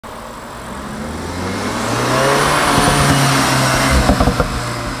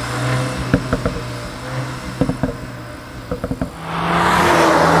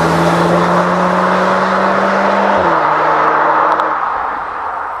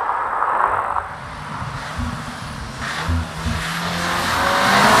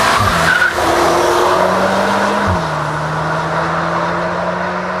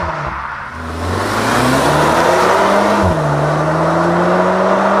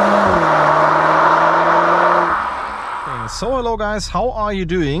hello guys, how are you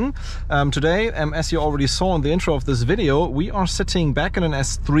doing? Today, as you already saw in the intro of this video, we are sitting back in an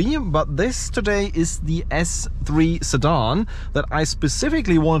S3, but this today is the S3 Sedan that I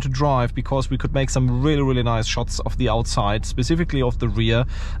specifically wanted to drive because we could make some really nice shots of the outside, specifically of the rear,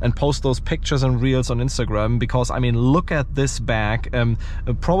 and post those pictures and reels on Instagram, because I mean, look at this bag.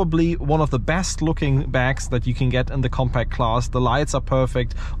 Probably one of the best looking bags that you can get in the compact class. The lights are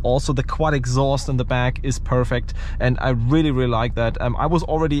perfect, also the quad exhaust in the back is perfect, and I really like that. I was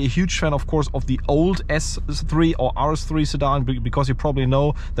already a huge fan, of course, of the old S3 or RS3 sedan, because you probably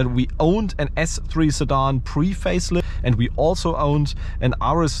know that we owned an S3 sedan pre-facelift, and we also owned an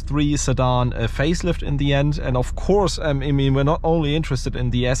RS3 sedan facelift in the end. And of course, I mean, we're not only interested in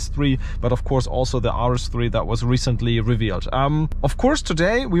the S3, but of course also the RS3 that was recently revealed. Of course,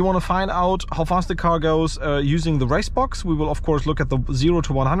 today we want to find out how fast the car goes using the race box. We will of course look at the 0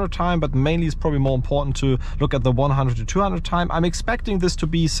 to 100 time, but mainly it's probably more important to look at the 100 to 200 time. I'm expecting this to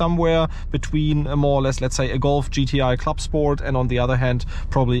be somewhere between more or less, let's say, a Golf GTI Club Sport, and on the other hand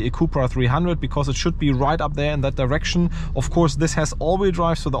probably a Cupra 300, because it should be right up there in that direction. Of course, this has all-wheel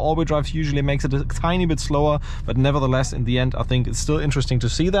drive, so the all-wheel drive usually makes it a tiny bit slower, but nevertheless in the end I think it's still interesting to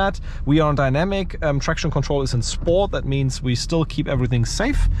see that. We are on dynamic, traction control is in sport, that means we still keep everything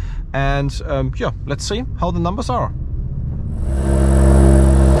safe, and yeah, let's see how the numbers are.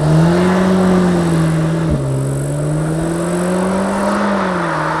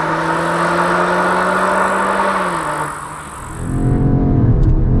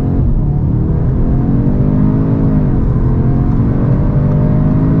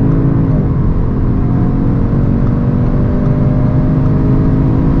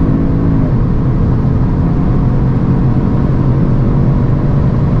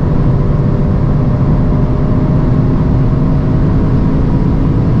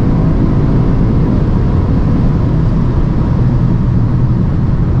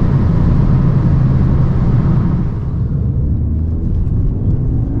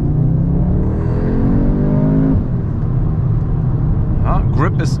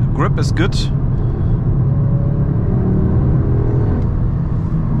 Grip is good. You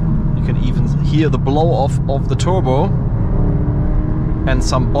can even hear the blow off of the turbo and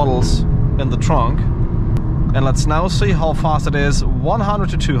some bottles in the trunk. And let's now see how fast it is 100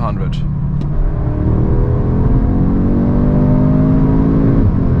 to 200.